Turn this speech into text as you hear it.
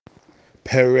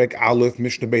Perek Aleph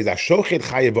Mishnah Beis Ashochet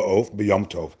Chayev Ba'of B'Yom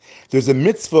Tov. There's a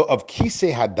mitzvah of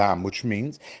Kisei Hadam, which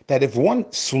means that if one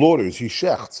slaughters, he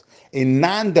shechts, a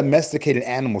non-domesticated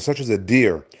animal such as a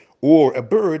deer or a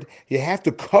bird, you have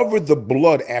to cover the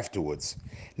blood afterwards.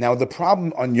 Now, the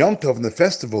problem on Yom Tov in the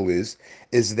festival is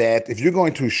that if you're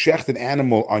going to shecht an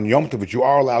animal on Yom Tov, which you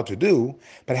are allowed to do,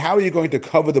 but how are you going to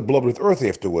cover the blood with earth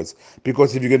afterwards?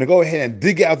 Because if you're going to go ahead and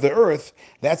dig out the earth,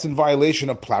 that's in violation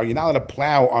of plow. You're not allowed to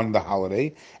plow on the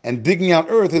holiday, and digging out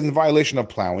earth is in violation of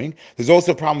plowing. There's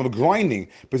also a problem of grinding,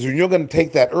 because when you're going to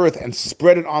take that earth and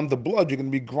spread it on the blood, you're going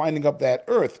to be grinding up that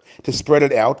earth to spread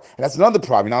it out, and that's another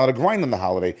problem. You're not allowed to grind on the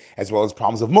holiday, as well as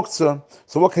problems of muktzah.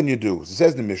 So what can you do? So it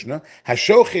says in the Mishnah,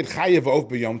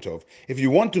 if you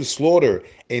want to slaughter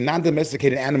a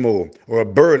non-domesticated animal or a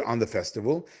bird on the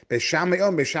festival, you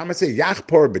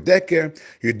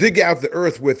dig out the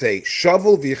earth with a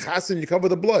shovel, you cover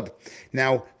the blood.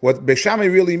 Now, what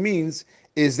Beishamai really means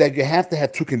is that you have to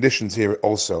have two conditions here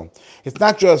also. It's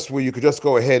not just where you could just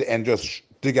go ahead and just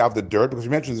dig out the dirt, because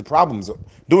you mentioned the problems of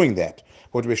doing that.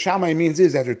 What Beishamai means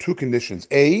is that there are two conditions.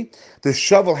 A, the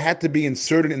shovel had to be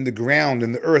inserted in the ground,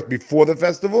 in the earth, before the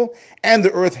festival, and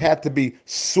the earth had to be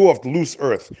soft, loose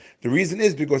earth. The reason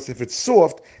is because if it's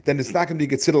soft, then it's not going to be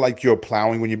considered like you're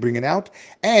plowing when you bring it out,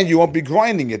 and you won't be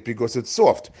grinding it because it's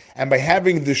soft. And by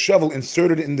having the shovel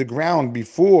inserted in the ground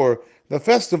before the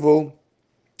festival,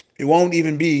 it won't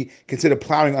even be considered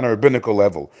plowing on a rabbinical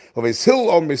level. Of a hill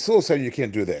or misil saying you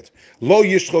can't do that. Lo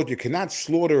yishlot, you cannot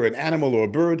slaughter an animal or a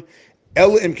bird,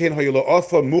 unless you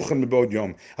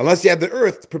had the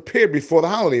earth prepared before the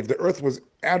holiday. If the earth was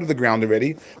out of the ground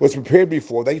already, was prepared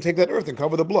before, then you take that earth and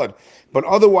cover the blood. But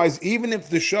otherwise, even if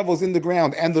the shovel's in the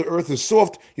ground and the earth is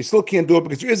soft, you still can't do it,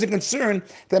 because there is a concern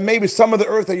that maybe some of the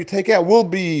earth that you take out will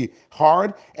be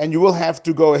hard, and you will have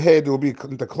to go ahead, it will be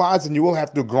into clods, and you will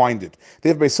have to grind it.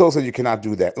 Therefore, Beis Hillel said you cannot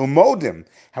do that. Umodim,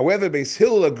 however, Beis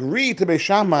Hillel agreed to Beis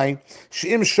Shammai,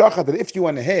 she'im shachat, that if you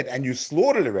went ahead and you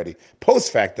slaughtered already,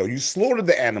 post facto, you slaughtered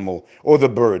the animal or the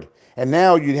bird, and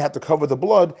now you have to cover the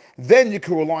blood, then you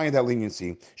can rely on that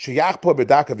leniency.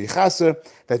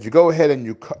 That you go ahead and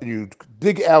you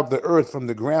dig out the earth from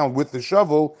the ground with the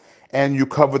shovel, and you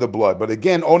cover the blood. But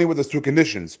again, only with those two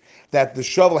conditions, that the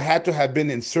shovel had to have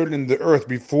been inserted in the earth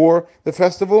before the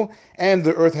festival, and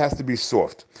the earth has to be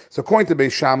soft. So according to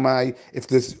Beis Shammai, if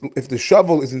the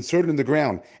shovel is inserted in the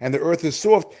ground and the earth is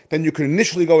soft, then you can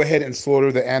initially go ahead and slaughter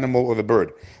the animal or the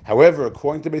bird. However,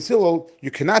 according to Beis Hillel,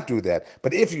 you cannot do that.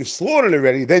 But if you slaughtered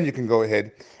already, then you can go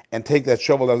ahead and take that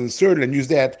shovel that was inserted and use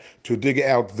that to dig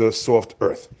out the soft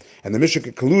earth. And the Mishnah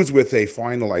concludes with a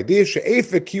final idea.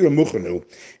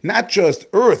 Not just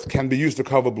earth can be used to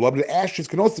cover blood, but ashes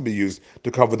can also be used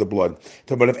to cover the blood.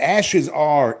 So, but if ashes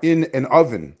are in an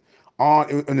oven,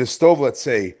 in a stove, let's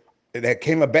say, that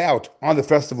came about on the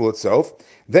festival itself,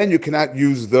 then you cannot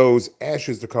use those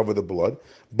ashes to cover the blood.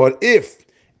 But if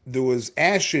there were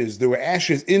ashes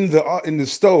in the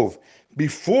stove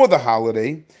before the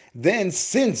holiday, then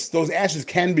since those ashes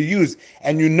can be used,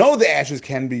 and you know the ashes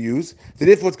can be used, then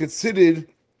therefore it's considered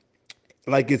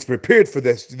like it's prepared for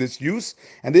this use,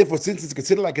 and therefore since it's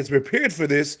considered like it's prepared for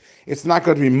this, it's not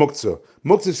going to be muktzah.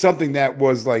 Muktzah is something that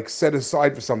was like set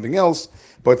aside for something else,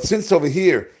 but since over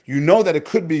here you know that it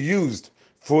could be used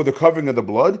for the covering of the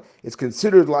blood, it's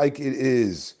considered like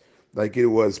it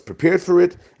was prepared for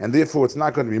it, and therefore it's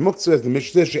not going to be muktzah. As the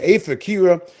Mishnah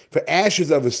says, for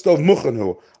ashes of a stove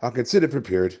muchanu are considered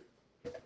prepared.